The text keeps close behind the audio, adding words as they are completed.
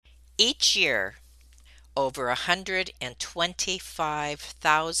Each year, over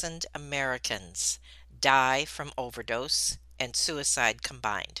 125,000 Americans die from overdose and suicide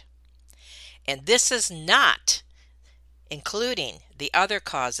combined. And this is not including the other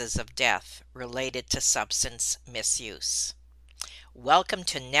causes of death related to substance misuse. Welcome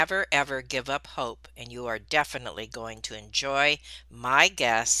to Never Ever Give Up Hope, and you are definitely going to enjoy my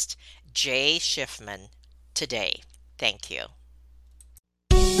guest, Jay Schiffman, today. Thank you.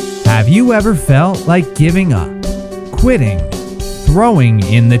 Have you ever felt like giving up, quitting, throwing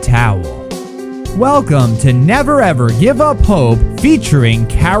in the towel? Welcome to Never Ever Give Up Hope featuring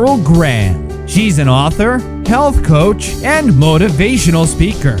Carol Graham. She's an author, health coach, and motivational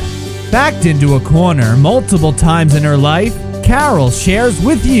speaker. Backed into a corner multiple times in her life, Carol shares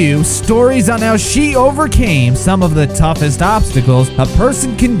with you stories on how she overcame some of the toughest obstacles a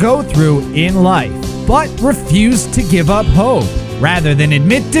person can go through in life, but refused to give up hope. Rather than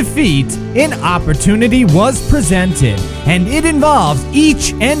admit defeat, an opportunity was presented, and it involves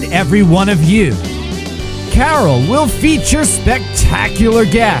each and every one of you. Carol will feature spectacular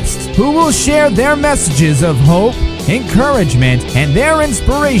guests who will share their messages of hope, encouragement, and their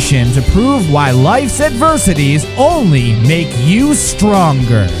inspiration to prove why life's adversities only make you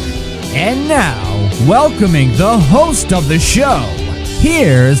stronger. And now, welcoming the host of the show,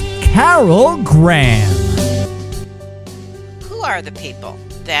 here's Carol Graham. Who are the people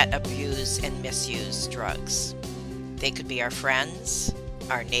that abuse and misuse drugs? They could be our friends,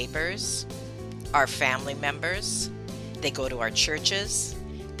 our neighbors, our family members. They go to our churches.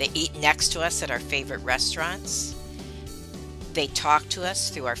 They eat next to us at our favorite restaurants. They talk to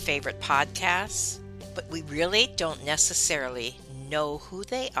us through our favorite podcasts. But we really don't necessarily know who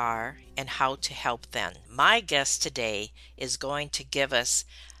they are and how to help them. My guest today is going to give us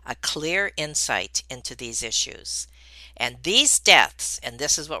a clear insight into these issues. And these deaths, and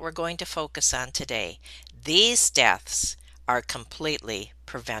this is what we're going to focus on today, these deaths are completely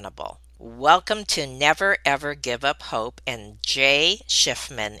preventable. Welcome to Never Ever Give Up Hope, and Jay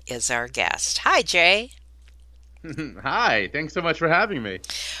Schiffman is our guest. Hi, Jay. Hi, thanks so much for having me.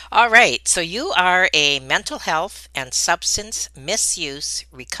 All right, so you are a mental health and substance misuse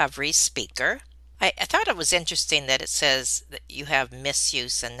recovery speaker. I thought it was interesting that it says that you have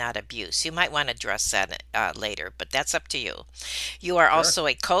misuse and not abuse. You might want to address that later, but that's up to you. You are also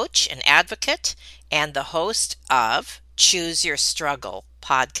a coach, an advocate, and the host of Choose Your Struggle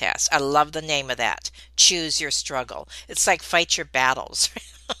podcast. I love the name of that, Choose Your Struggle. It's like Fight Your Battles.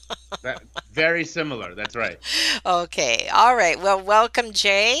 Very similar, that's right. Okay, all right. Well, welcome,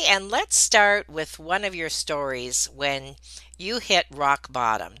 Jay. And let's start with one of your stories when you hit rock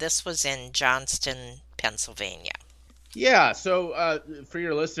bottom. This was in Johnston, Pennsylvania. Yeah, so for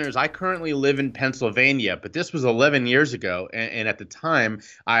your listeners, I currently live in Pennsylvania, but this was 11 years ago. And at the time,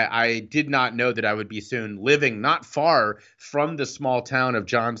 I did not know that I would be soon living not far from the small town of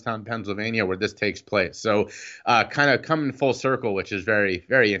Johnstown, Pennsylvania, where this takes place. So kind of coming full circle, which is very,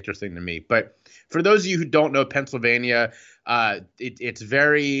 very interesting to me. But for those of you who don't know Pennsylvania, it's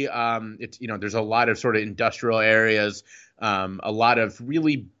very, there's a lot of sort of industrial areas, a lot of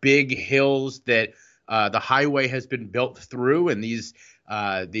really big hills that the highway has been built through, and these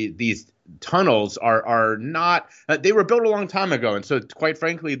tunnels are not. They were built a long time ago, and so quite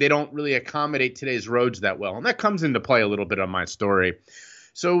frankly, they don't really accommodate today's roads that well, and that comes into play a little bit on my story.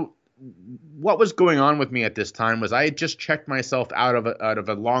 So, what was going on with me at this time was I had just checked myself out of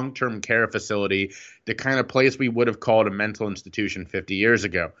a long-term care facility, the kind of place we would have called a mental institution 50 years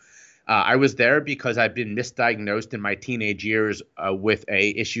ago. I was there because I'd been misdiagnosed in my teenage years with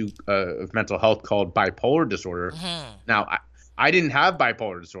a issue of mental health called bipolar disorder. Mm-hmm. Now, I didn't have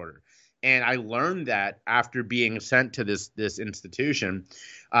bipolar disorder, and I learned that after being sent to this institution.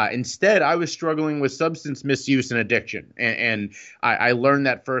 Instead, I was struggling with substance misuse and addiction, and I learned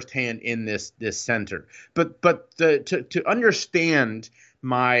that firsthand in this center. But to understand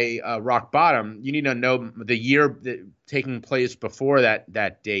my rock bottom, you need to know the year taking place before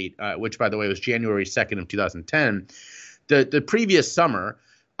that date, which, by the way, was January 2nd of 2010. The previous summer,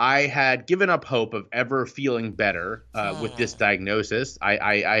 I had given up hope of ever feeling better with this diagnosis.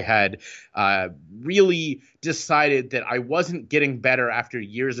 I had really decided that I wasn't getting better after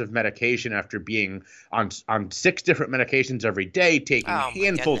years of medication, after being on 6 different medications every day, taking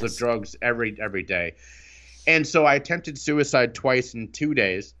handfuls of drugs every day. And so I attempted suicide twice in 2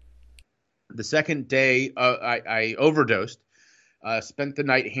 days. The second day, I overdosed, spent the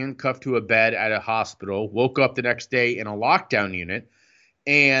night handcuffed to a bed at a hospital, woke up the next day in a lockdown unit,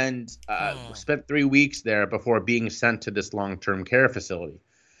 and spent 3 weeks there before being sent to this long-term care facility.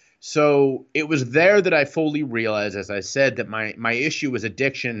 So it was there that I fully realized, as I said, that my issue was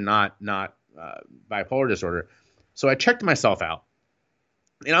addiction, not bipolar disorder. So I checked myself out,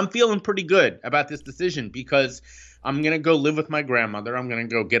 and I'm feeling pretty good about this decision because I'm gonna go live with my grandmother. I'm gonna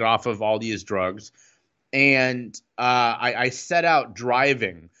go get off of all these drugs, and I set out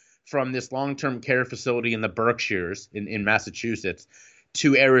driving from this long-term care facility in the Berkshires in Massachusetts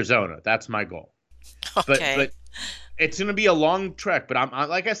to Arizona. That's my goal. Okay. But it's going to be a long trek, but I'm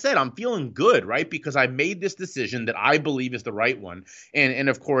like I said, I'm feeling good, right? Because I made this decision that I believe is the right one. And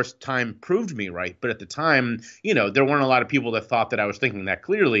of course, time proved me right. But at the time, there weren't a lot of people that thought that I was thinking that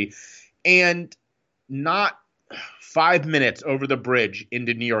clearly. And not 5 minutes over the bridge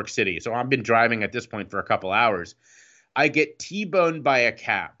into New York City. So I've been driving at this point for a couple hours. I get T-boned by a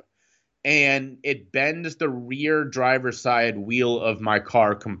cab, and it bends the rear driver's side wheel of my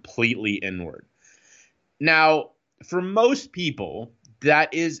car completely inward. Now, for most people,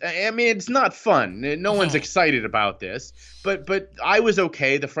 that is, I mean, it's not fun. No one's excited about this, but I was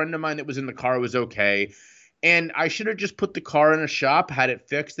okay. The friend of mine that was in the car was okay. And I should have just put the car in a shop, had it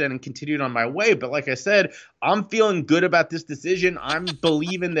fixed, and continued on my way. But like I said, I'm feeling good about this decision. I'm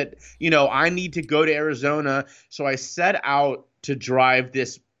believing that, I need to go to Arizona. So I set out to drive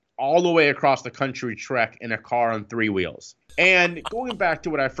this all the way across the country trek in a car on 3 wheels. And going back to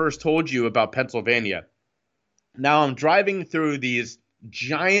what I first told you about Pennsylvania, now I'm driving through these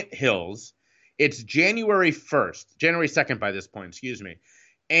giant hills. It's January 2nd by this point, excuse me.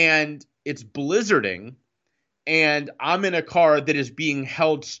 And it's blizzarding, and I'm in a car that is being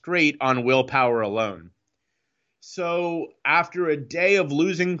held straight on willpower alone. So after a day of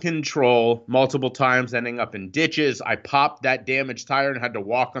losing control multiple times, ending up in ditches, I popped that damaged tire and had to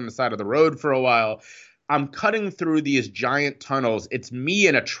walk on the side of the road for a while. I'm cutting through these giant tunnels. It's me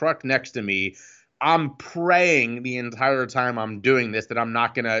and a truck next to me. I'm praying the entire time I'm doing this that I'm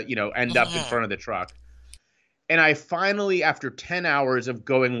not going to, end up in front of the truck. And I finally, after 10 hours of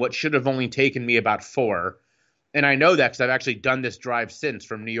going what should have only taken me about 4, and I know that because I've actually done this drive since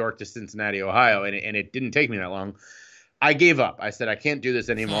from New York to Cincinnati, Ohio, and it didn't take me that long. I gave up. I said, I can't do this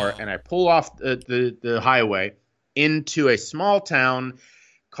anymore. And I pull off the highway into a small town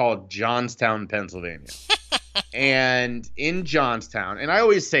called Johnstown, Pennsylvania. And in Johnstown, and I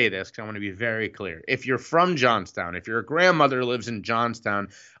always say this because I want to be very clear. If you're from Johnstown, if your grandmother lives in Johnstown,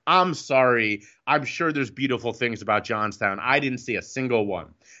 I'm sorry. I'm sure there's beautiful things about Johnstown. I didn't see a single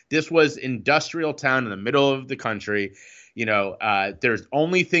one. This was industrial town in the middle of the country. There's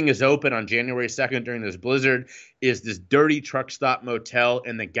only thing is open on January 2nd during this blizzard is this dirty truck stop motel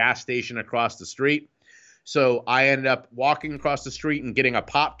and the gas station across the street. So I ended up walking across the street and getting a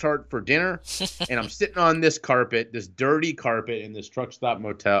Pop-Tart for dinner. And I'm sitting on this carpet, this dirty carpet in this truck stop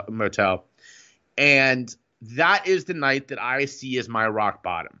motel. And that is the night that I see as my rock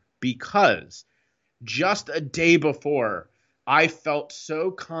bottom, because just a day before, I felt so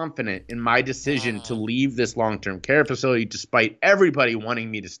confident in my decision to leave this long-term care facility despite everybody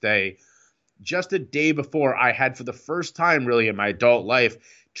wanting me to stay. Just a day before, I had, for the first time really in my adult life,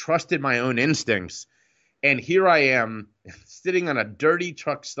 trusted my own instincts. And here I am sitting on a dirty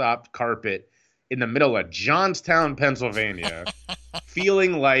truck stop carpet in the middle of Johnstown, Pennsylvania,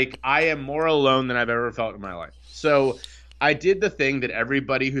 feeling like I am more alone than I've ever felt in my life. So I did the thing that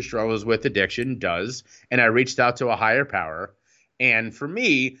everybody who struggles with addiction does, and I reached out to a higher power. And for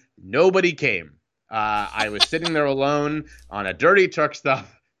me, nobody came. I was sitting there alone on a dirty truck stop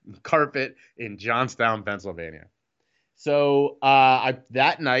carpet in Johnstown, Pennsylvania. So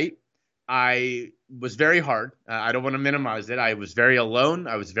that night, I was very hard. I don't want to minimize it. I was very alone.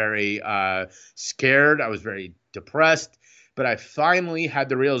 I was very scared. I was very depressed. But I finally had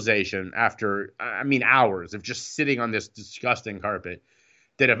the realization after, hours of just sitting on this disgusting carpet,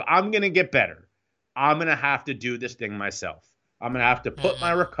 that if I'm going to get better, I'm going to have to do this thing myself. I'm going to have to put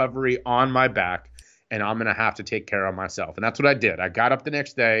my recovery on my back, and I'm going to have to take care of myself. And that's what I did. I got up the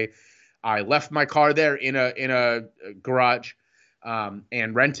next day. I left my car there in a garage.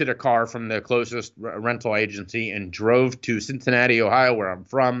 And rented a car from the closest rental agency and drove to Cincinnati, Ohio, where I'm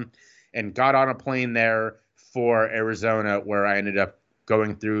from, and got on a plane there for Arizona, where I ended up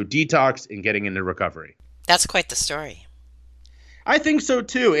going through detox and getting into recovery. That's quite the story. I think so,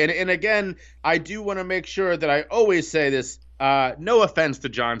 too. And again, I do want to make sure that I always say this. No offense to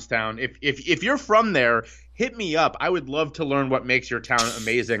Johnstown. If you're from there, hit me up. I would love to learn what makes your town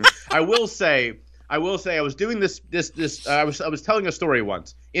amazing. I will say I was doing this. I was telling a story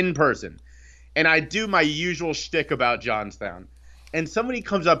once in person, and I do my usual shtick about Johnstown. And somebody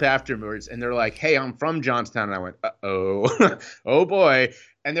comes up afterwards, and they're like, "Hey, I'm from Johnstown." And I went, "Uh-oh, oh boy."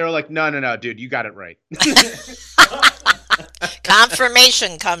 And they're like, "No, dude, you got it right."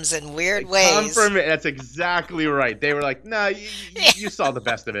 Confirmation comes in weird ways. Confirm it. That's exactly right. They were like, "No, you saw the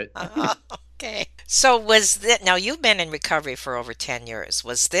best of it." Okay. So was that now you've been in recovery for over 10 years.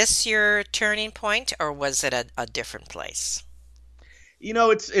 Was this your turning point or was it a different place?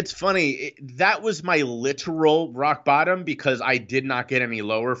 It's funny. That was my literal rock bottom because I did not get any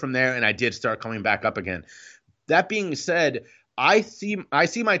lower from there, and I did start coming back up again. That being said, I see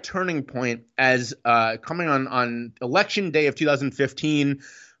my turning point as coming on election day of 2015.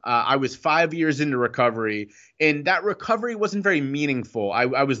 I was 5 years into recovery, and that recovery wasn't very meaningful. I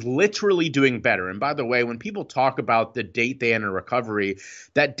was literally doing better. And by the way, when people talk about the date they enter recovery,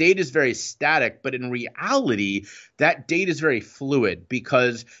 that date is very static. But in reality, that date is very fluid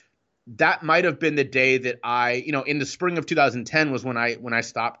because that might have been the day that in the spring of 2010 was when I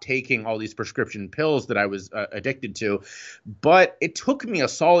stopped taking all these prescription pills that I was addicted to. But it took me a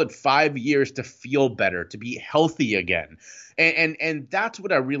solid 5 years to feel better, to be healthy again. And that's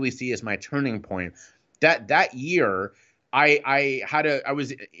what I really see as my turning point. That year, I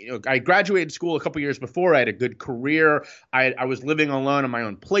graduated school a couple years before. I had a good career. I was living alone in my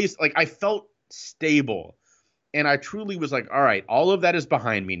own place. Like I felt stable. And I truly was like, all right, all of that is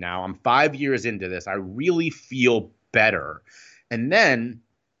behind me now. I'm 5 years into this. I really feel better. And then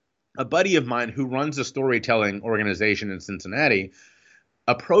a buddy of mine who runs a storytelling organization in Cincinnati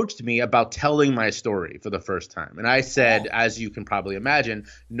approached me about telling my story for the first time. And I said, as you can probably imagine,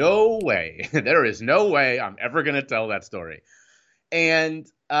 no way. There is no way I'm ever going to tell that story. And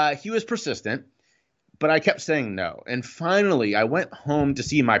he was persistent, but I kept saying no. And finally, I went home to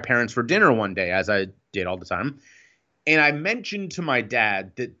see my parents for dinner one day, as I did all the time. And I mentioned to my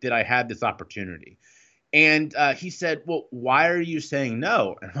dad that I had this opportunity. And he said, well, why are you saying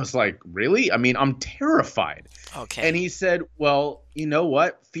no? And I was like, really? I mean, I'm terrified. Okay. And he said, well, you know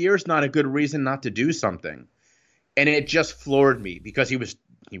what? Fear is not a good reason not to do something. And it just floored me because he was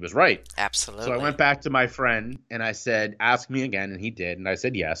right. Absolutely. So I went back to my friend and I said, ask me again. And he did. And I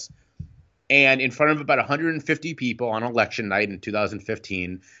said, yes. And in front of about 150 people on election night in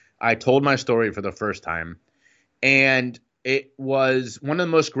 2015, I told my story for the first time. And it was one of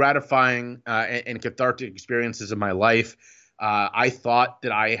the most gratifying and cathartic experiences of my life. I thought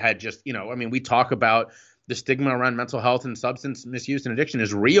that I had just, we talk about the stigma around mental health and substance misuse and addiction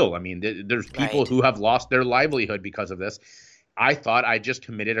is real. I mean, there's people Right. who have lost their livelihood because of this. I thought I just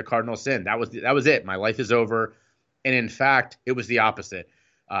committed a cardinal sin. That was it. My life is over. And in fact, it was the opposite.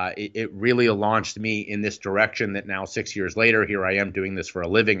 It really launched me in this direction that now 6 years later, here I am doing this for a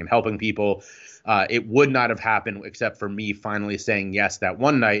living and helping people. It would not have happened except for me finally saying yes that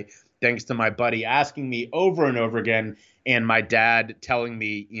one night, thanks to my buddy asking me over and over again and my dad telling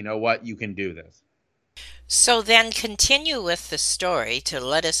me, you know what, you can do this. So then continue with the story to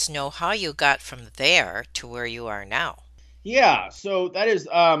let us know how you got from there to where you are now. Yeah, so that is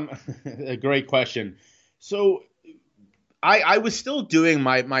a great question. So I was still doing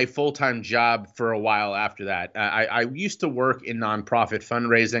my full-time job for a while after that. I used to work in nonprofit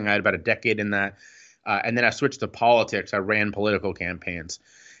fundraising. I had about a decade in that. And then I switched to politics. I ran political campaigns.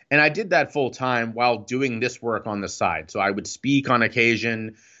 And I did that full time while doing this work on the side. So I would speak on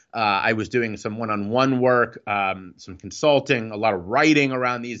occasion. I was doing some one-on-one work, some consulting, a lot of writing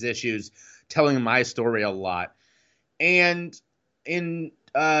around these issues, telling my story a lot. And in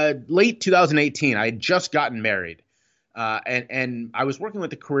late 2018, I had just gotten married. And I was working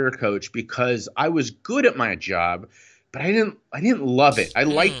with a career coach because I was good at my job, but I didn't love it. I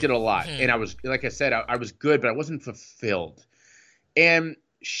liked it a lot. And I was, like I said, I was good, but I wasn't fulfilled. And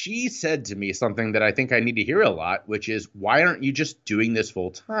she said to me something that I think I need to hear a lot, which is, why aren't you just doing this full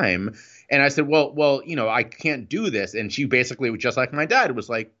time? And I said, well, I can't do this. And she basically, just like my dad, was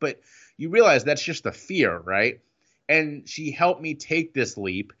like, but you realize that's just a fear, right? And she helped me take this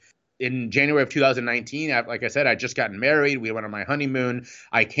leap. In January of 2019, like I said, I just gotten married. We went on my honeymoon.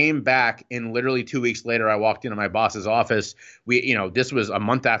 I came back, and literally 2 weeks later, I walked into my boss's office. This was a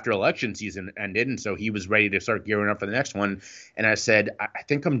month after election season ended, and so he was ready to start gearing up for the next one. And I said, I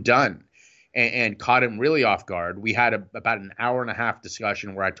think I'm done, and caught him really off guard. We had about an hour and a half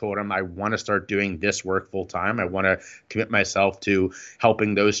discussion where I told him I want to start doing this work full time. I want to commit myself to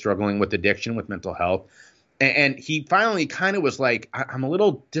helping those struggling with addiction, with mental health. And he finally kind of was like, I'm a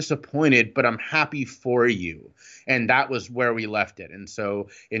little disappointed, but I'm happy for you. And that was where we left it. And so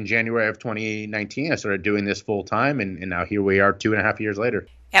in January of 2019, I started doing this full time. And now here we are 2.5 years later.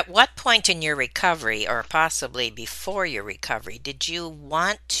 At what point in your recovery, or possibly before your recovery, did you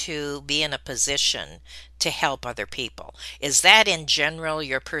want to be in a position to help other people? Is that in general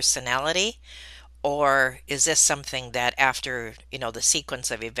your personality? Or is this something that after, the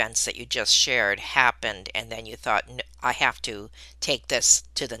sequence of events that you just shared happened and then you thought, I have to take this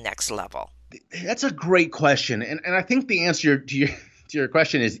to the next level? That's a great question, and I think the answer to your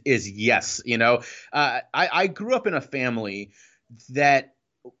question is yes. I grew up in a family that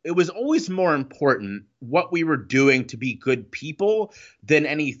it was always more important what we were doing to be good people than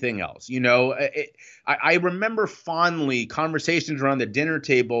anything else. I remember fondly conversations around the dinner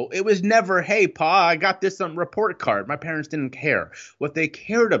table. It was never, "Hey, Pa, I got this report card." My parents didn't care. What they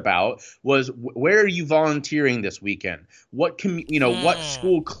cared about was, where are you volunteering this weekend? What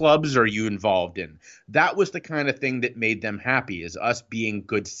school clubs are you involved in? That was the kind of thing that made them happy, is us being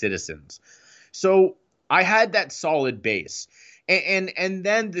good citizens. So I had that solid base. And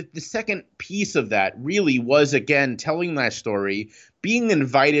then the second piece of that really was, again, telling my story, being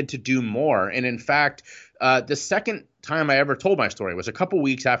invited to do more. And in fact, the second time I ever told my story was a couple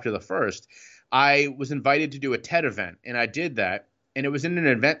weeks after the first. I was invited to do a TED event, and I did that. And it was in an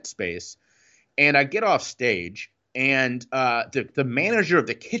event space. And I get off stage, and the manager of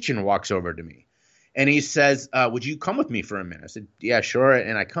the kitchen walks over to me. And he says, "Would you come with me for a minute?" I said, "Yeah, sure."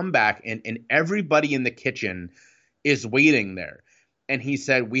 And I come back, and everybody in the kitchen is waiting there. And he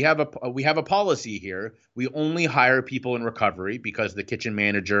said, we have a policy here. We only hire people in recovery, because the kitchen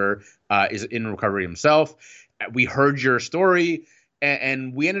manager is in recovery himself. We heard your story,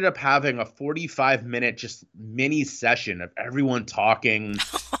 and we ended up having a 45-minute just mini session of everyone talking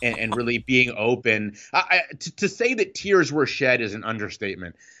and really being open. To say that tears were shed is an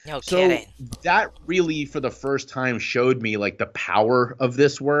understatement. No kidding. So that really, for the first time, showed me like the power of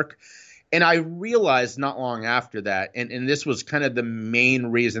this work. And I realized not long after that, and this was kind of the main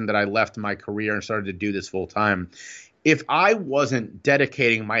reason that I left my career and started to do this full time. If I wasn't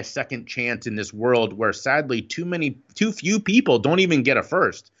dedicating my second chance in this world where sadly too few people don't even get a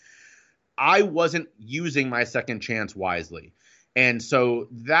first, I wasn't using my second chance wisely. And so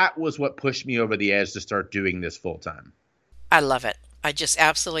that was what pushed me over the edge to start doing this full time. I love it. I just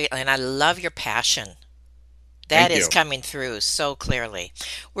absolutely, and I love your passion. That Thank is you. coming through so clearly.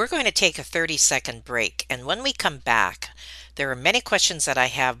 We're going to take a 30-second break. And when we come back, there are many questions that I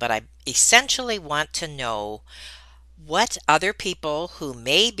have, but I essentially want to know what other people who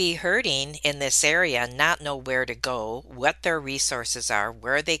may be hurting in this area not know where to go, what their resources are,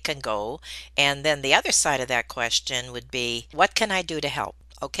 where they can go. And then the other side of that question would be, what can I do to help?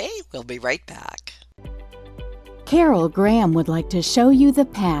 Okay, we'll be right back. Carol Graham would like to show you the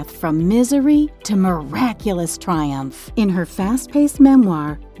path from misery to miraculous triumph in her fast-paced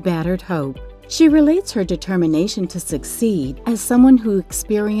memoir, Battered Hope. She relates her determination to succeed as someone who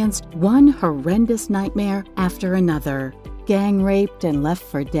experienced one horrendous nightmare after another: gang raped and left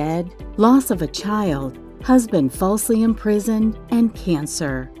for dead, loss of a child, husband falsely imprisoned, and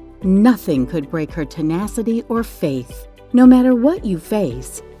cancer. Nothing could break her tenacity or faith. No matter what you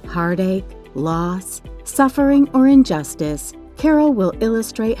face, heartache, loss, suffering, or injustice, Carol will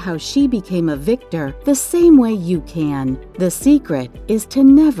illustrate how she became a victor the same way you can. The secret is to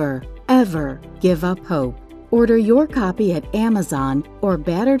never, ever give up hope. Order your copy at Amazon or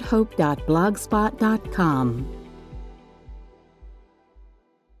batteredhope.blogspot.com.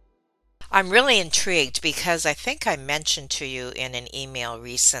 I'm really intrigued because I think I mentioned to you in an email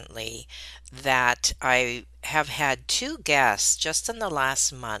recently that I have had two guests just in the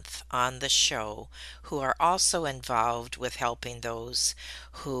last month on the show who are also involved with helping those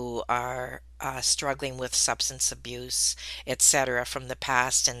who are struggling with substance abuse, etc., from the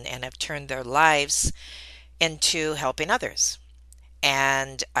past and have turned their lives into helping others.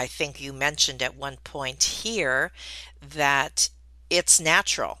 And I think you mentioned at one point here that it's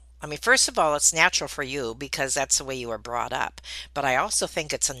natural. I mean, first of all, it's natural for you because that's the way you were brought up. But I also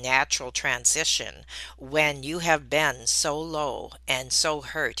think it's a natural transition when you have been so low and so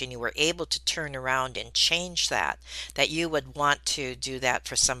hurt and you were able to turn around and change that, that you would want to do that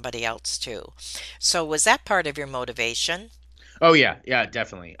for somebody else too. So was that part of your motivation? Oh yeah,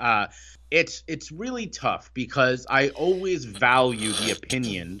 definitely. It's really tough because I always value the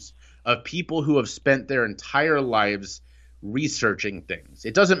opinions of people who have spent their entire lives researching things.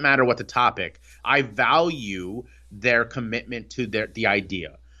 It doesn't matter what the topic. I value their commitment to the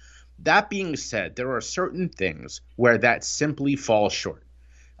idea. That being said, there are certain things where that simply falls short.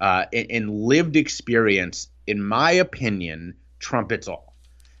 In lived experience, in my opinion, trumpets all.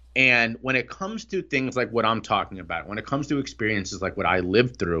 And when it comes to things like what I'm talking about, when it comes to experiences like what I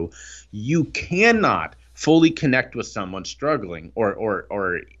lived through, you cannot fully connect with someone struggling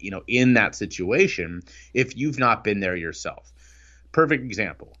or in that situation if you've not been there yourself. Perfect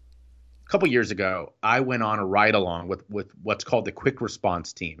example. couple years ago, I went on a ride along with what's called the Quick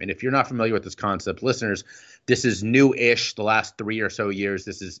Response Team. And if you're not familiar with this concept, listeners, this is new-ish. The last 3 or so years,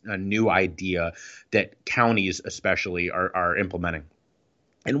 this is a new idea that counties especially are implementing.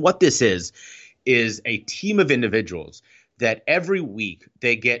 And what this is a team of individuals that every week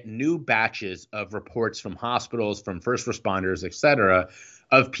they get new batches of reports from hospitals, from first responders, et cetera,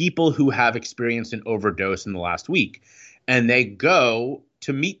 of people who have experienced an overdose in the last week. And they go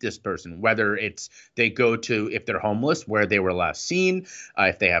to meet this person, whether it's they go to, if they're homeless, where they were last seen.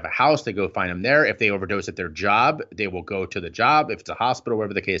 If they have a house, they go find them there. If they overdose at their job, they will go to the job. If it's a hospital,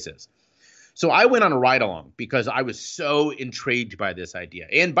 wherever the case is. So I went on a ride along because I was so intrigued by this idea.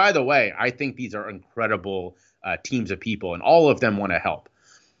 And by the way, I think these are incredible teams of people, and all of them want to help.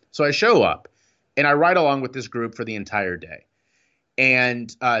 So I show up and I ride along with this group for the entire day.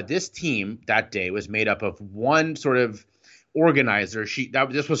 And this team that day was made up of one sort of organizer.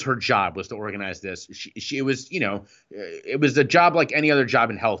 This was her job, was to organize this. She was, it was a job like any other job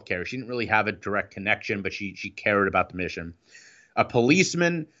in healthcare. She didn't really have a direct connection, but she cared about the mission. A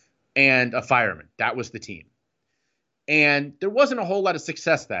policeman and a fireman. That was the team. And there wasn't a whole lot of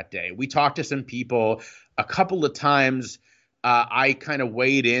success that day. We talked to some people a couple of times. I kind of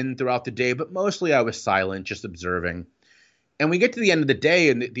weighed in throughout the day, but mostly I was silent, just observing. And we get to the end of the day,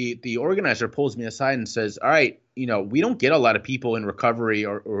 and the organizer pulls me aside and says, all right, we don't get a lot of people in recovery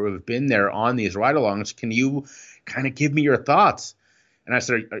or have been there on these ride-alongs. Can you kind of give me your thoughts? And I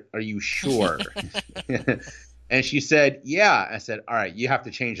said, are you sure? And she said, yeah. I said, all right, you have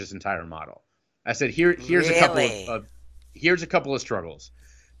to change this entire model. I said, here's really? Here's a couple of struggles.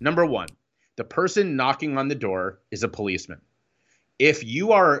 Number one, the person knocking on the door is a policeman. If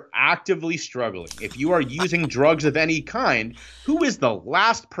you are actively struggling, if you are using drugs of any kind, who is the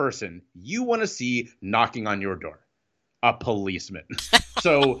last person you want to see knocking on your door? A policeman.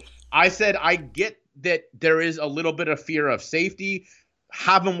 So I said, I get that there is a little bit of fear of safety.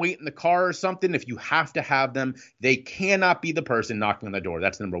 Have them wait in the car or something. If you have to have them, they cannot be the person knocking on the door.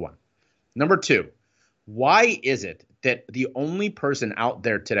 That's number one. Number two, why is it that the only person out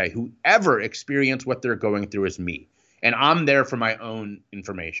there today who ever experienced what they're going through is me? And I'm there for my own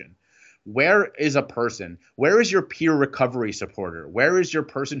information. Where is a person? Where is your peer recovery supporter? Where is your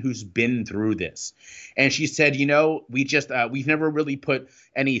person who's been through this? And she said, we've never really put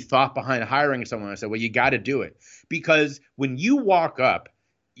any thought behind hiring someone. I said, well, you got to do it. Because when you walk up,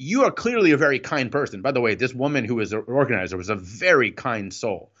 you are clearly a very kind person. By the way, this woman who was an organizer was a very kind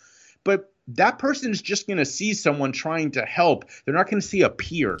soul. But that person is just going to see someone trying to help. They're not going to see a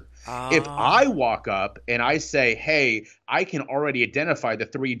peer. If I walk up and I say, hey, I can already identify the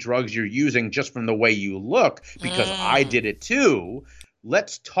 3 drugs you're using just from the way you look because I did it too,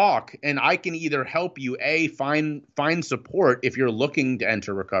 let's talk, and I can either help you, A, find support if you're looking to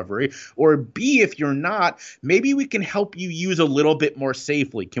enter recovery, or B, if you're not, maybe we can help you use a little bit more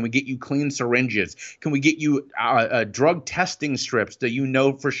safely. Can we get you clean syringes? Can we get you drug testing strips that you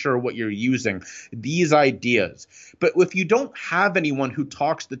know for sure what you're using? These ideas. But if you don't have anyone who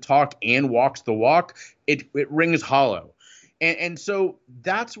talks the talk and walks the walk, it rings hollow. And so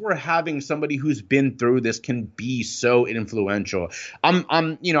that's where having somebody who's been through this can be so influential.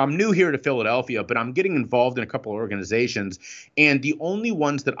 I'm new here to Philadelphia, but I'm getting involved in a couple of organizations, and the only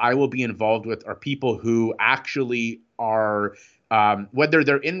ones that I will be involved with are people who actually are whether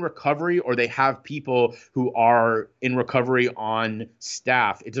they're in recovery or they have people who are in recovery on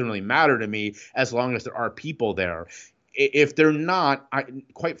staff. It doesn't really matter to me as long as there are people there. If they're not,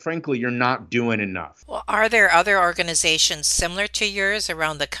 quite frankly, you're not doing enough. Well, are there other organizations similar to yours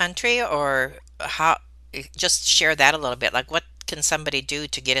around the country, or how? Just share that a little bit. Like, what can somebody do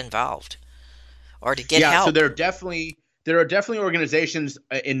to get involved or to get help? So there are definitely organizations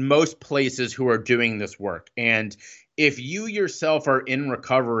in most places who are doing this work. And if you yourself are in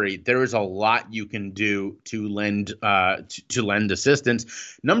recovery, there is a lot you can do to lend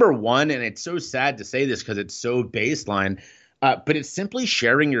assistance. Number one, and it's so sad to say this because it's so baseline, but it's simply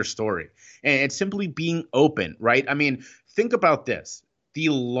sharing your story, and it's simply being open, right? I mean, think about this. The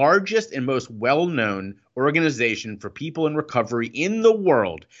largest and most well-known organization for people in recovery in the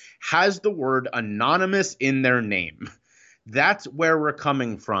world has the word anonymous in their name. That's where we're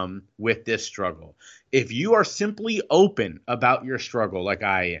coming from with this struggle. If you are simply open about your struggle like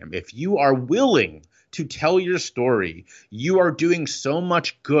I am, if you are willing to tell your story, you are doing so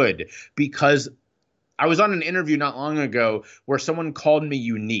much good. Because I was on an interview not long ago where someone called me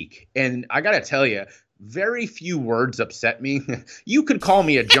unique. And I got to tell you, very few words upset me. You could call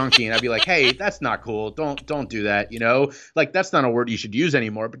me a junkie and I'd be like, hey, that's not cool. Don't do that. Like, that's not a word you should use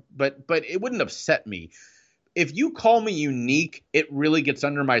anymore. But it wouldn't upset me. if you call me unique, it really gets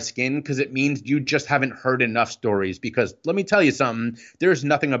under my skin because it means you just haven't heard enough stories. Because let me tell you something, there's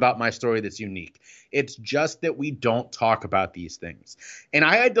nothing about my story that's unique. It's just that we don't talk about these things. And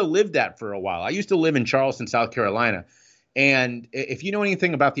I had to live that for a while. I used to live in Charleston, South Carolina. And if you know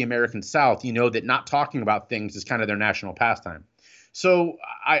anything about the American South, you know that not talking about things is kind of their national pastime. So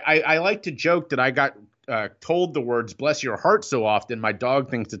I like to joke that I got told the words "bless your heart" so often, my dog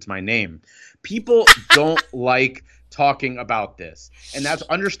thinks it's my name. People don't like talking about this, and that's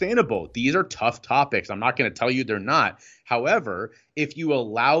understandable. These are tough topics. I'm not going to tell you they're not. However, if you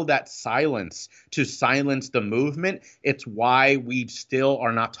allow that silence to silence the movement, it's why we still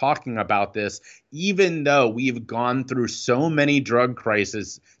are not talking about this, even though we've gone through so many drug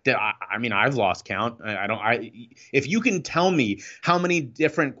crises that I mean, I've lost count. If you can tell me how many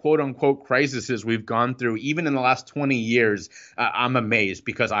different quote unquote crises we've gone through, even in the last 20 years, I'm amazed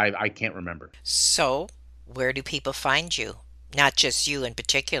because I can't remember. So, where do people find you? Not just you in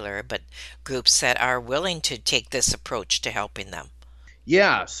particular, but groups that are willing to take this approach to helping them.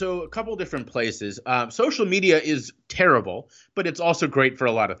 Yeah, so a couple different places. Social media is terrible, but it's also great for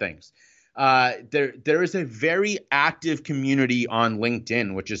a lot of things. There is a very active community on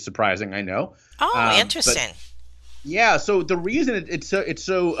LinkedIn, which is surprising, I know. Oh, interesting. Yeah, so the reason it's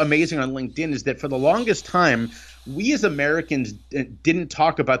so amazing on LinkedIn is that for the longest time, we as Americans didn't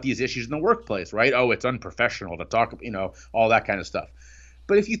talk about these issues in the workplace, right? Oh, it's unprofessional to talk, all that kind of stuff.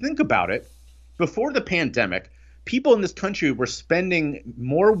 But if you think about it, before the pandemic, people in this country were spending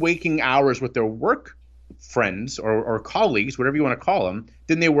more waking hours with their work friends or colleagues, whatever you want to call them,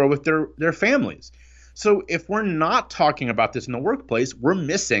 than they were with their families. So if we're not talking about this in the workplace, we're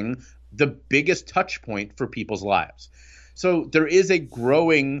missing the biggest touch point for people's lives. So there is a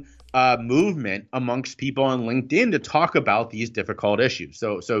growing movement amongst people on LinkedIn to talk about these difficult issues.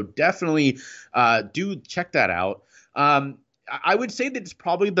 So definitely do check that out. I would say that it's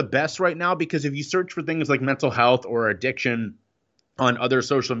probably the best right now because if you search for things like mental health or addiction on other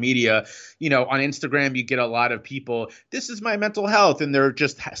social media, on Instagram, you get a lot of people, this is my mental health, and they're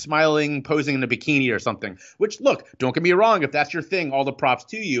just smiling, posing in a bikini or something, which, look, don't get me wrong. If that's your thing, all the props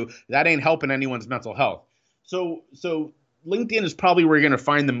to you. That ain't helping anyone's mental health. So LinkedIn is probably where you're going to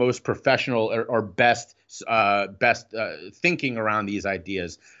find the most professional or best thinking around these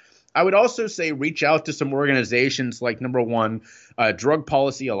ideas. I would also say reach out to some organizations like, number one, Drug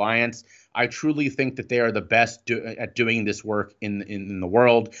Policy Alliance. I truly think that they are the best at doing this work in the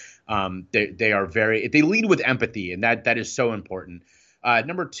world. They lead with empathy, and that is so important.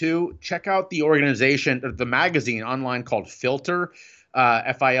 Number two, check out the organization, the magazine online called Filter,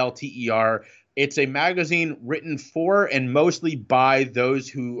 Filter. It's a magazine written for and mostly by those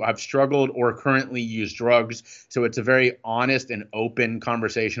who have struggled or currently use drugs. So it's a very honest and open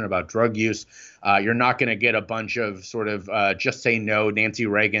conversation about drug use. You're not going to get a bunch of sort of just say no, Nancy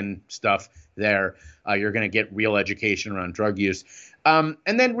Reagan stuff there. You're going to get real education around drug use. And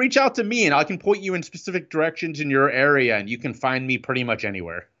then reach out to me and I can point you in specific directions in your area, and you can find me pretty much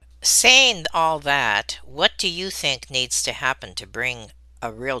anywhere. Saying all that, what do you think needs to happen to bring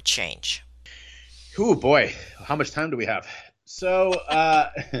a real change? Oh boy, how much time do we have? So,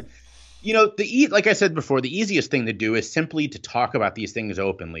 like I said before, the easiest thing to do is simply to talk about these things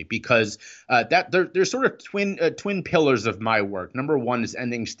openly, because there's sort of twin pillars of my work. Number one is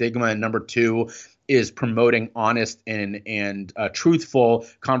ending stigma, and number two is promoting honest and truthful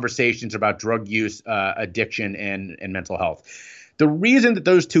conversations about drug use, addiction, and mental health. The reason that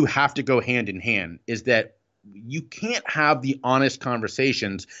those two have to go hand in hand is that you can't have the honest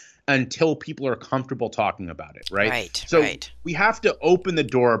conversations until people are comfortable talking about it, right? Right. So we have to open the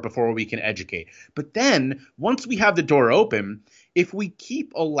door before we can educate. But then once we have the door open, if we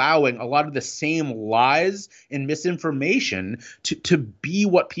keep allowing a lot of the same lies and misinformation to be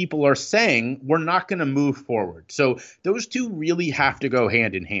what people are saying, we're not going to move forward. So those two really have to go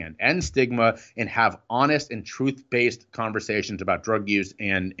hand in hand, end stigma and have honest and truth-based conversations about drug use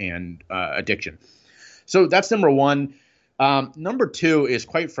and addiction. So that's number one. Number two is,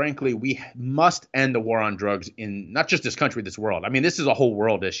 quite frankly, we must end the war on drugs in not just this country, this world. I mean, this is a whole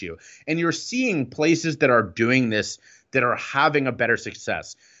world issue. And you're seeing places that are doing this that are having a better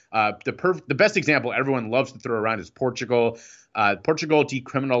success. The best example everyone loves to throw around is Portugal. Portugal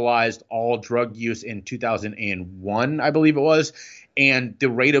decriminalized all drug use in 2001, I believe it was. And the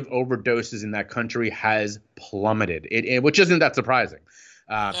rate of overdoses in that country has plummeted, which isn't that surprising.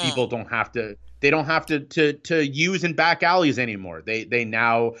 People don't have to. They don't have to use in back alleys anymore. They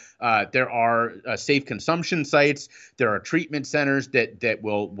now there are safe consumption sites. There are treatment centers that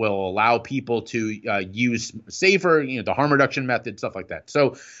will allow people to use safer, the harm reduction method, stuff like that.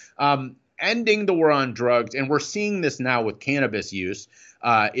 So ending the war on drugs, and we're seeing this now with cannabis use,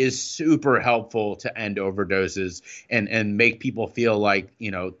 is super helpful to end overdoses and make people feel like,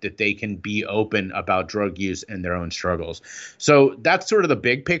 that they can be open about drug use and their own struggles. So that's sort of the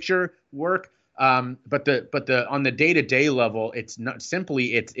big picture work. But the on the day-to-day level, it's not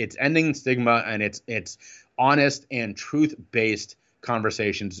simply it's ending stigma, and it's honest and truth-based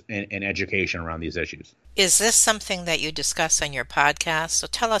conversations and education around these issues. Is this something that you discuss on your podcast? So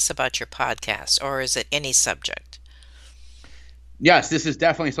tell us about your podcast, or is it any subject? Yes, this is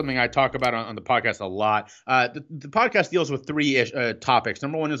definitely something I talk about on the podcast a lot. The podcast deals with three topics.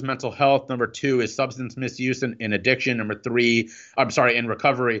 Number one is mental health. Number two is substance misuse and addiction. And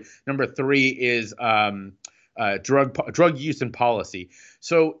recovery. Number three is drug use and policy.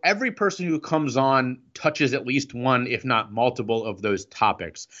 So every person who comes on touches at least one, if not multiple, of those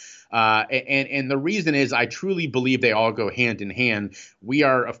topics. And the reason is I truly believe they all go hand in hand. We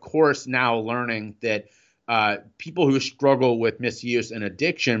are, of course, now learning that people who struggle with misuse and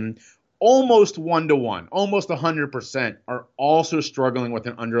addiction, almost 1-to-1, almost 100%, are also struggling with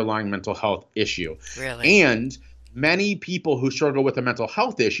an underlying mental health issue. Really? And many people who struggle with a mental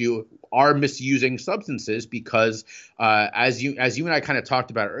health issue are misusing substances because, as you and I kind of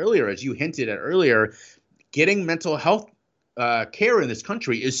talked about earlier, as you hinted at earlier, getting mental health care in this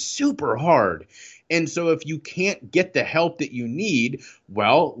country is super hard. And so if you can't get the help that you need,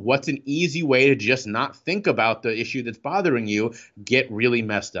 well, what's an easy way to just not think about the issue that's bothering you? Get really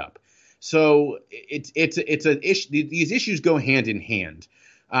messed up. So it's an issue. These issues go hand in hand.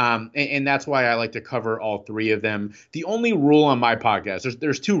 And that's why I like to cover all three of them. The only rule on my podcast,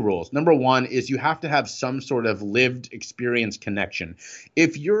 there's two rules. Number one is you have to have some sort of lived experience connection.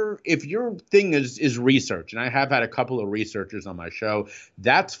 If your thing is research, and I have had a couple of researchers on my show,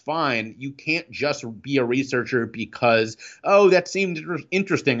 that's fine. You can't just be a researcher because, that seemed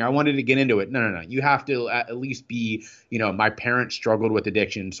interesting, I wanted to get into it. No. You have to at least be, my parents struggled with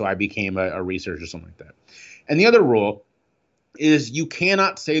addiction, so I became a researcher or something like that. And the other rule is you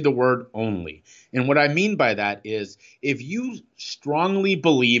cannot say the word only. And what I mean by that is if you strongly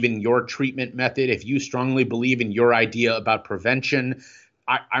believe in your treatment method, if you strongly believe in your idea about prevention,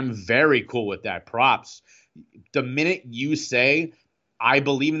 I'm very cool with that. Props. The minute you say, I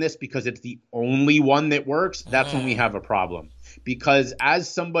believe in this because it's the only one that works, that's when we have a problem. Because as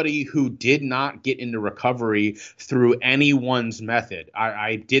somebody who did not get into recovery through anyone's method,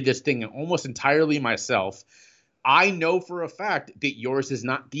 I did this thing almost entirely myself. I know for a fact that yours is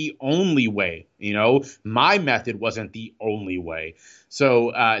not the only way. My method wasn't the only way.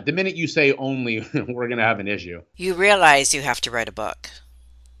 So the minute you say only, we're going to have an issue. You realize you have to write a book.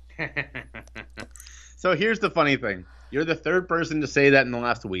 So here's the funny thing. You're the third person to say that in the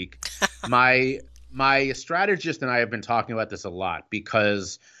last week. My strategist and I have been talking about this a lot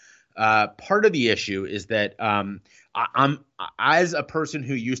because part of the issue is that I'm as a person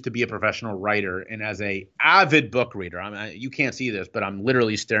who used to be a professional writer and as a avid book reader, you can't see this, but I'm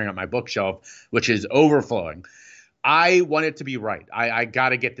literally staring at my bookshelf, which is overflowing. I want it to be right. I got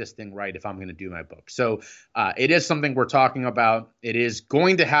to get this thing right if I'm going to do my book. So it is something we're talking about. It is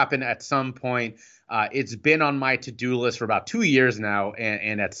going to happen at some point. It's been on my to-do list for about 2 years now,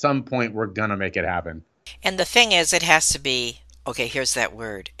 and at some point we're going to make it happen. And the thing is, it has to be, okay, here's that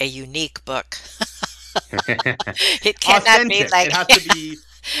word, a unique book. It cannot authentic. be like it has to be.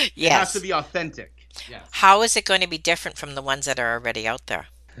 Yes. It has to be authentic. Yes. How is it going to be different from the ones that are already out there?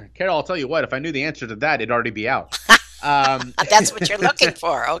 Carol, I'll tell you what. If I knew the answer to that, it'd already be out. That's what you're looking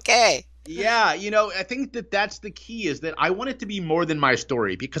for. Okay. Yeah, I think that's the key is that I want it to be more than my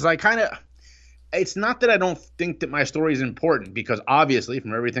story because it's not that I don't think that my story is important because obviously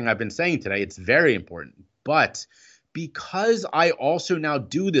from everything I've been saying today, it's very important. But because I also now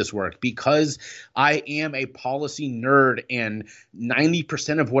do this work, because I am a policy nerd and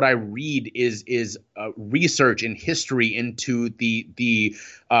 90% of what I read is research and history into the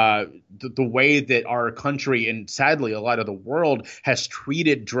way that our country and sadly a lot of the world has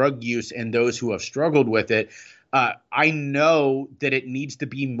treated drug use and those who have struggled with it, I know that it needs to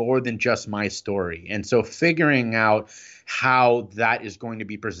be more than just my story. And so figuring out how that is going to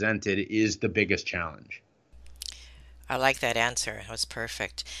be presented is the biggest challenge. I like that answer. It was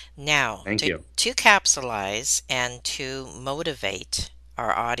perfect. Now, Thank you. To capsulize and to motivate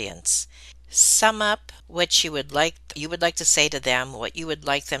our audience, sum up what you would like to say to them, what you would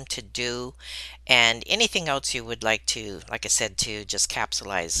like them to do, and anything else you would like to, like I said, to just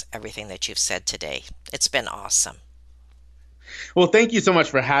capsulize everything that you've said today. It's been awesome. Well, thank you so much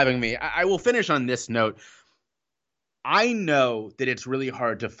for having me. I will finish on this note. I know that it's really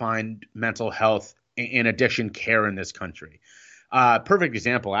hard to find mental health and addiction care in this country. Perfect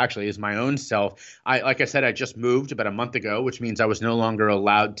example, actually, is my own self. Like I said, I just moved about a month ago, which means I was no longer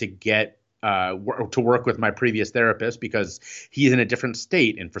allowed to get to work with my previous therapist because he's in a different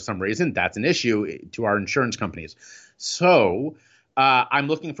state, and for some reason, that's an issue to our insurance companies. So I'm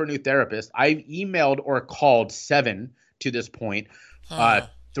looking for a new therapist. I've emailed or called 7 to this point.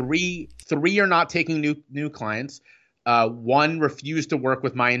 Three are not taking new clients. One refused to work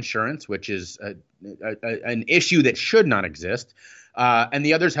with my insurance, which is an issue that should not exist. And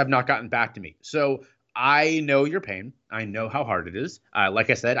the others have not gotten back to me. So I know your pain. I know how hard it is. Like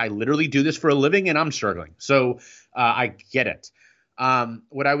I said, I literally do this for a living and I'm struggling. So I get it.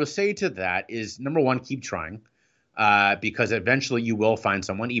 What I would say to that is, number one, keep trying. Because eventually you will find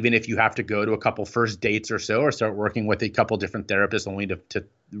someone, even if you have to go to a couple first dates or so, or start working with a couple different therapists only to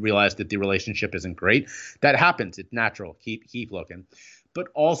realize that the relationship isn't great. That happens. It's natural. Keep looking. But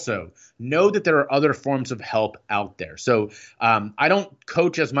also know that there are other forms of help out there. So I don't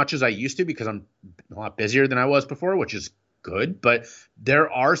coach as much as I used to because I'm a lot busier than I was before, which is good. But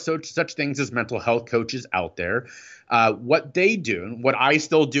there are such things as mental health coaches out there. What they do, and what I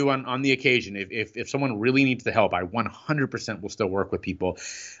still do on the occasion, if someone really needs the help, I 100% will still work with people.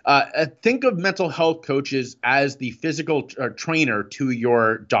 Think of mental health coaches as the physical trainer to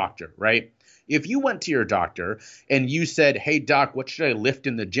your doctor, right? If you went to your doctor and you said, "Hey, doc, what should I lift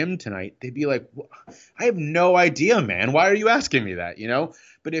in the gym tonight?" They'd be like, "I have no idea, man. Why are you asking me that?"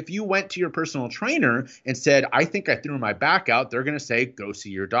 But if you went to your personal trainer and said, "I think I threw my back out," they're going to say, "Go see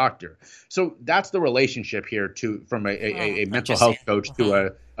your doctor." So that's the relationship here from a mental health coach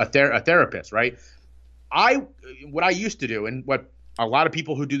to a therapist, right? What I used to do, and what a lot of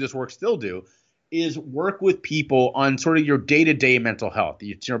people who do this work still do, is work with people on sort of your day-to-day mental health.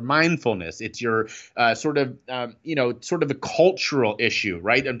 It's your mindfulness. It's your sort of a cultural issue,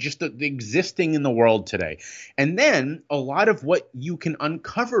 right? Of just the existing in the world today. And then a lot of what you can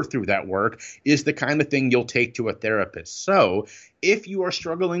uncover through that work is the kind of thing you'll take to a therapist. So if you are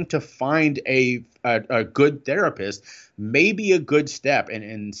struggling to find a good therapist, maybe a good step,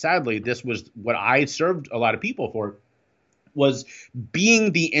 and sadly, this was what I served a lot of people for, was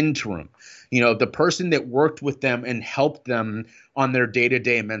being the interim, the person that worked with them and helped them on their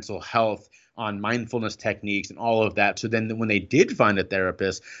day-to-day mental health, on mindfulness techniques and all of that. So then when they did find a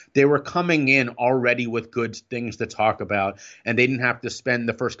therapist, they were coming in already with good things to talk about, and they didn't have to spend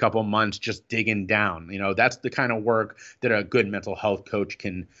the first couple of months just digging down. That's the kind of work that a good mental health coach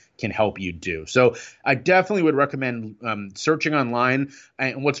can help you do. So I definitely would recommend searching online.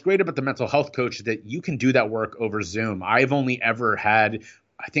 And what's great about the mental health coach is that you can do that work over Zoom. I've only ever had,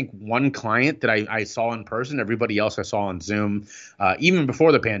 I think, one client that I saw in person. Everybody else I saw on Zoom, even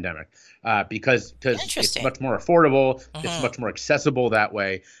before the pandemic, because it's much more affordable. It's much more accessible that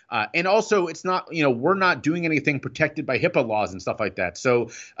way. And also it's not, we're not doing anything protected by HIPAA laws and stuff like that. So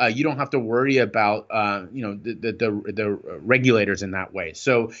you don't have to worry about, the regulators in that way.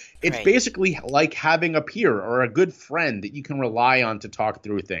 So it's basically like having a peer or a good friend that you can rely on to talk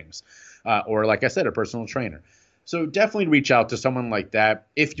through things. Or like I said, a personal trainer. So definitely reach out to someone like that.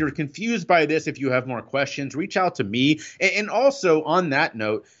 If you're confused by this, if you have more questions, reach out to me. And also on that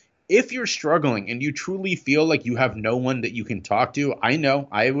note, if you're struggling and you truly feel like you have no one that you can talk to, I know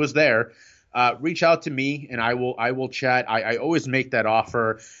I was there. Reach out to me and I will chat. I always make that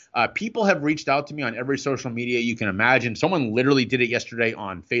offer. People have reached out to me on every social media you can imagine. Someone literally did it yesterday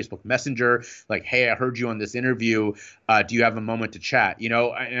on Facebook Messenger. Like, "Hey, I heard you on this interview. Do you have a moment to chat?"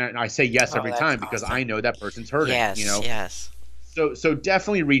 And I say yes every time because I know that person's hurting. Yes. So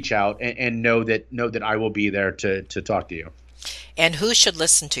definitely reach out and know that I will be there to talk to you. And who should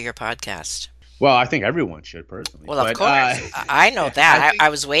listen to your podcast? Well, I think everyone should, personally. Well, of course. I know that. I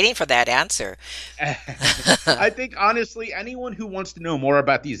was waiting for that answer. I think, honestly, anyone who wants to know more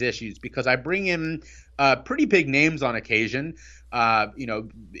about these issues, because I bring in pretty big names on occasion,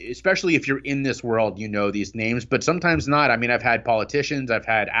 especially if you're in this world, these names, but sometimes not. I mean, I've had politicians, I've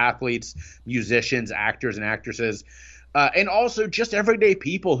had athletes, musicians, actors, and actresses. And also just everyday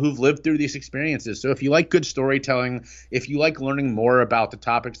people who've lived through these experiences. So if you like good storytelling, if you like learning more about the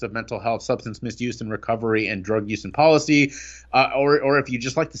topics of mental health, substance misuse and recovery, and drug use and policy, or if you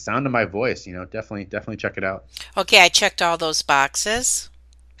just like the sound of my voice, definitely check it out. Okay, I checked all those boxes.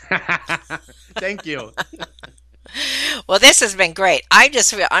 Thank you. Well, this has been great.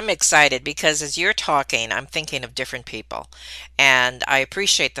 I'm excited because as you're talking, I'm thinking of different people. And I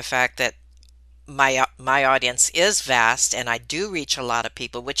appreciate the fact that my audience is vast and I do reach a lot of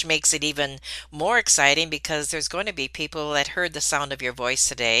people, which makes it even more exciting because there's going to be people that heard the sound of your voice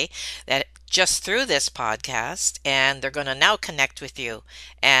today that just through this podcast, and they're going to now connect with you.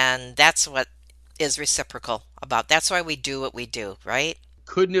 And that's what is reciprocal about. That's why we do what we do, right?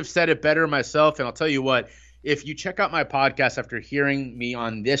 Couldn't have said it better myself. And I'll tell you what, if you check out my podcast after hearing me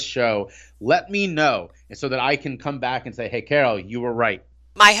on this show, let me know, and so that I can come back and say, hey, Carol, you were right.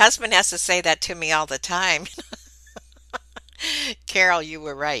 My husband has to say that to me all the time. Carol, you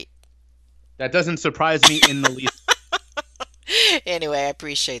were right. That doesn't surprise me in the least. Anyway, I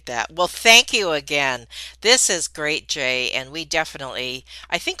appreciate that. Well, thank you again. This is great, Jay, and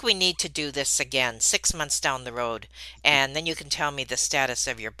I think we need to do this again 6 months down the road, and then you can tell me the status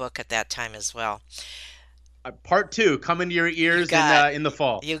of your book at that time as well. Part 2, coming to your ears in the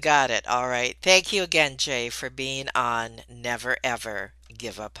fall. You got it. All right. Thank you again, Jay, for being on Never Ever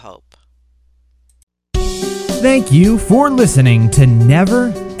Give Up Hope. Thank you for listening to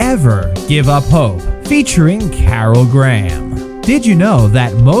Never Ever Give Up Hope, featuring Carol Graham. Did you know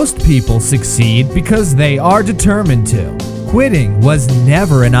that most people succeed because they are determined to? Quitting was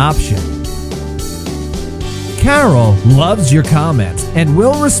never an option. Carol loves your comments and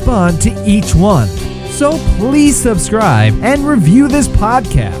will respond to each one. So please subscribe and review this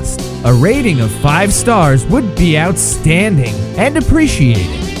podcast. A rating of 5 stars would be outstanding and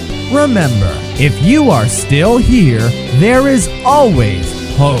appreciated. Remember, if you are still here, there is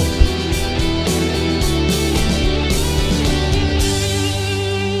always hope.